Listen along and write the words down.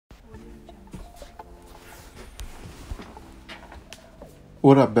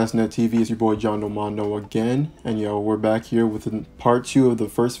What up, BestNetTV? It's your boy John Domando again, and we're back here with part 2 of the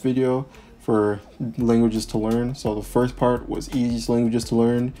first video for languages to learn. So the first part was easiest languages to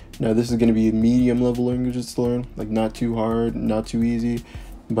learn. Now this is going to be medium level languages to learn, like not too hard, not too easy,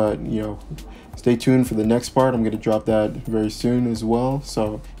 but stay tuned for the next part. I'm going to drop that very soon as well.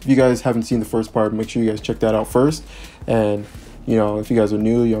 So if you guys haven't seen the first part, make sure you guys check that out first. And if you guys are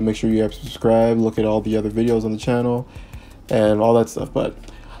new, make sure you guys subscribe, look at all the other videos on the channel and all that stuff, but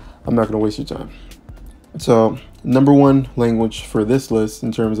I'm not going to waste your time. So number one language for this list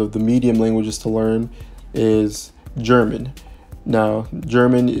in terms of the medium languages to learn is German. Now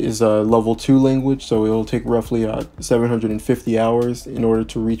German is a level 2 language, so it'll take roughly 750 hours in order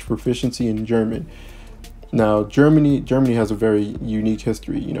to reach proficiency in German. Now Germany has a very unique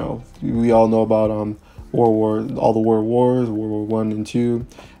history. We all know about all the world wars, World War I and II,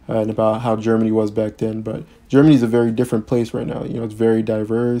 and about how Germany was back then. But Germany is a very different place right now. It's very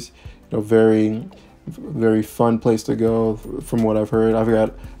diverse, very fun place to go from what I've heard. I've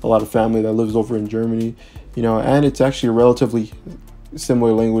got a lot of family that lives over in Germany, and it's actually a relatively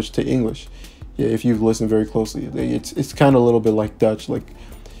similar language to English. If you've listened very closely, it's kind of a little bit like Dutch.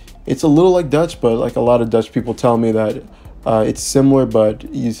 It's a little like Dutch, but like a lot of Dutch people tell me that it's similar, but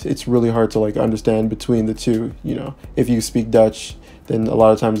it's really hard to understand between the two. If you speak Dutch, then a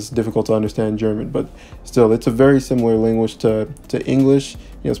lot of times it's difficult to understand German, but still it's a very similar language to English.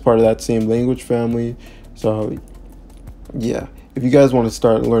 It's part of that same language family. So yeah, if you guys want to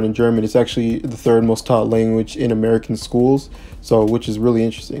start learning German, it's actually the third most taught language in American schools, so which is really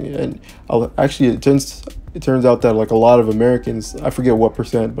interesting. And it turns out that a lot of Americans, I forget what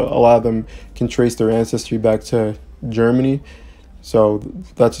percent, but a lot of them can trace their ancestry back to Germany, so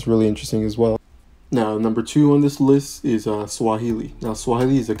that's really interesting as well. Now number 2 on this list is Swahili. Now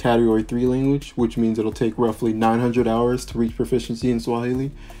Swahili is a category 3 language, which means it'll take roughly 900 hours to reach proficiency in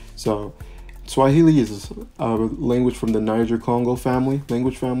Swahili. So Swahili is a language from the Niger-Congo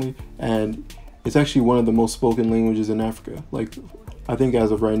language family, and it's actually one of the most spoken languages in Africa. I think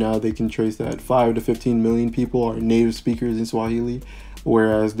as of right now, they can trace that 5 to 15 million people are native speakers in Swahili,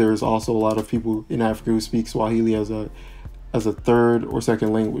 whereas there's also a lot of people in Africa who speak Swahili as a third or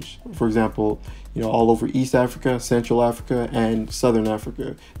second language. For example, all over East Africa, Central Africa, and Southern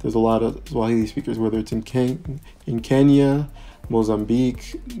Africa, there's a lot of Swahili speakers, whether it's in Kenya,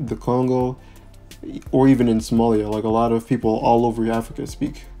 Mozambique, the Congo, or even in Somalia. A lot of people all over Africa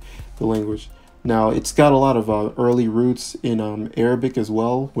speak the language. Now it's got a lot of early roots in Arabic as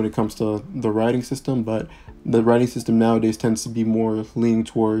well when it comes to the writing system, but the writing system nowadays tends to be more leaning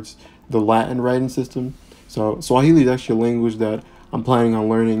towards the Latin writing system. So Swahili is actually a language that I'm planning on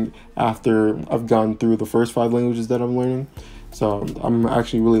learning after I've gone through the first 5 languages that I'm learning. So I'm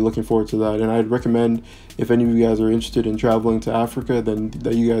actually really looking forward to that, and I'd recommend if any of you guys are interested in traveling to Africa, then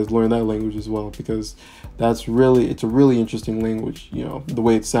that you guys learn that language as well, because it's a really interesting language. The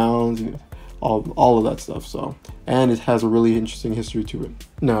way it sounds, all of that stuff. So, and it has a really interesting history to it.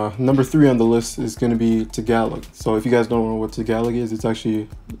 Now number 3 on the list is going to be Tagalog. So if you guys don't know what Tagalog is, it's actually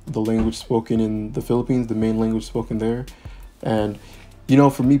the language spoken in the Philippines, the main language spoken there. And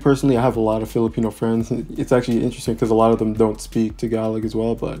for me personally, I have a lot of Filipino friends. It's actually interesting because a lot of them don't speak Tagalog as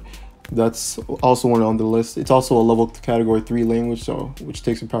well, but that's also one on the list. It's also a level category 3 language, so which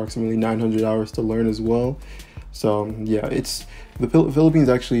takes approximately 900 hours to learn as well. So yeah, it's the Philippines.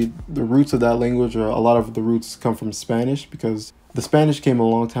 Actually, the roots of that language, or a lot of the roots, come from Spanish, because the Spanish came a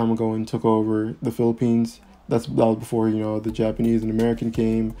long time ago and took over the Philippines. That was before the Japanese and American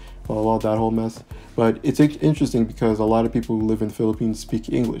came, all that whole mess. But it's interesting because a lot of people who live in the Philippines speak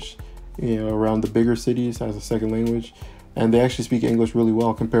English, around the bigger cities as a second language, and they actually speak English really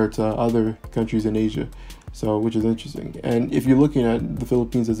well compared to other countries in Asia. So, which is interesting. And if you're looking at the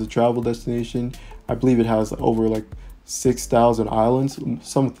Philippines as a travel destination, I believe it has over 6,000 islands,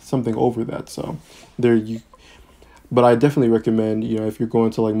 something over that. So but I definitely recommend, if you're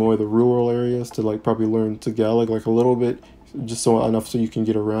going to more of the rural areas, to probably learn Tagalog a little bit, just enough so you can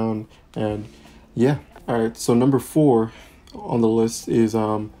get around. And yeah. All right, so number 4 on the list is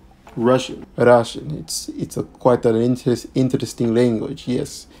Russian. It's quite an interesting language.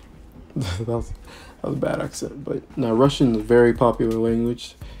 Yes. that was a bad accent, but now Russian is a very popular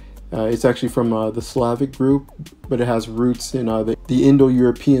language. It's actually from the Slavic group, but it has roots in the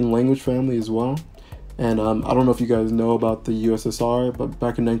Indo-European language family as well. And I don't know if you guys know about the USSR, but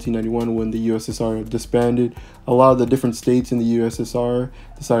back in 1991, when the USSR disbanded, a lot of the different states in the USSR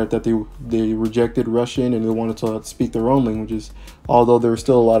decided that they rejected Russian and they wanted to speak their own languages. Although there were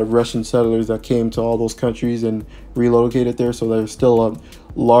still a lot of Russian settlers that came to all those countries and relocated there, so there's still a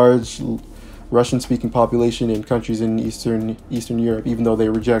large Russian-speaking population in countries in Eastern Europe, even though they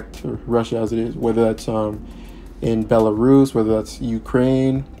reject Russia as it is, whether that's in Belarus, whether that's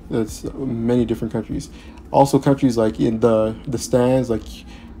Ukraine, that's many different countries. Also countries like in the stands, like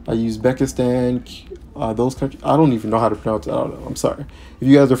Uzbekistan, those countries. I don't even know how to pronounce it. I don't know. I'm sorry. If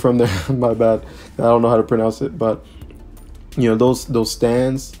you guys are from there, my bad. I don't know how to pronounce it, but you know, those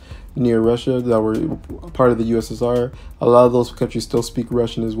stands near Russia that were part of the USSR, a lot of those countries still speak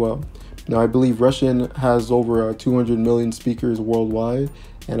Russian as well. Now, I believe Russian has over 200 million speakers worldwide,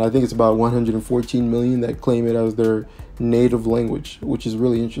 and I think it's about 114 million that claim it as their native language, which is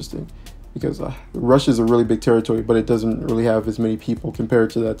really interesting because Russia is a really big territory, but it doesn't really have as many people compared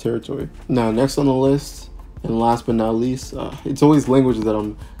to that territory. Now, next on the list, and last but not least, it's always languages that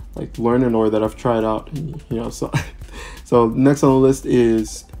I'm like learning or that I've tried out, you know. So next on the list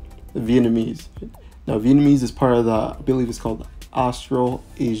is Vietnamese. Now, Vietnamese is part of the, I believe it's called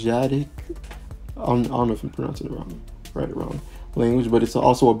Austro-Asiatic, I don't know if I'm pronouncing it right or wrong, language, but it's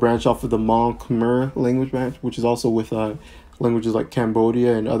also a branch off of the Hmong Khmer language branch, which is also with languages like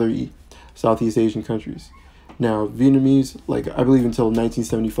Cambodia and other Southeast Asian countries. Now, Vietnamese, like I believe until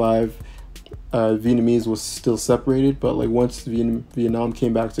 1975, Vietnamese was still separated, but like once Vietnam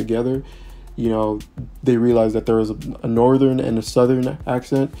came back together, you know, they realized that there was a northern and a southern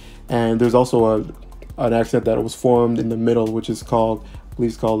accent, and there's also an accent that was formed in the middle, which is called, I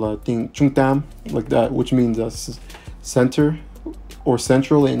believe it's called Ting Trung Tam, like that, which means center or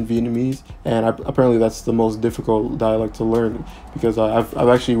central in Vietnamese. And apparently that's the most difficult dialect to learn, because I've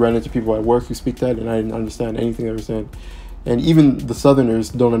actually run into people at work who speak that, and I didn't understand anything they were saying. And even the Southerners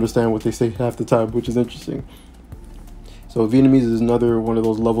don't understand what they say half the time, which is interesting. So Vietnamese is another one of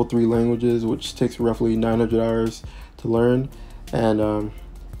those level 3 languages, which takes roughly 900 hours to learn. And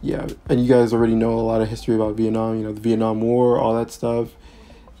yeah, and you guys already know a lot of history about Vietnam, you know, the Vietnam War, all that stuff.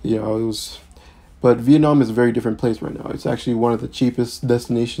 You know, but Vietnam is a very different place right now. It's actually one of the cheapest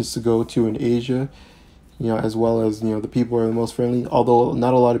destinations to go to in Asia, you know, as well as, you know, the people are the most friendly, although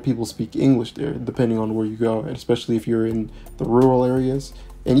not a lot of people speak English there, depending on where you go, and especially if you're in the rural areas.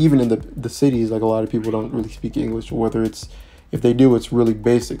 And even in the cities, like a lot of people don't really speak English, whether it's, if they do, it's really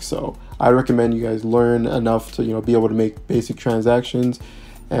basic. So I recommend you guys learn enough to, you know, be able to make basic transactions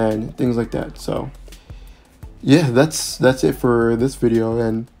and things like that. So yeah, that's it for this video.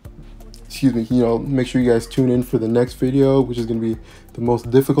 And excuse me, you know, make sure you guys tune in for the next video, which is going to be the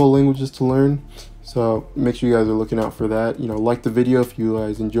most difficult languages to learn. So make sure you guys are looking out for that. You know, like the video if you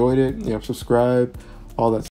guys enjoyed it, you know, subscribe, all that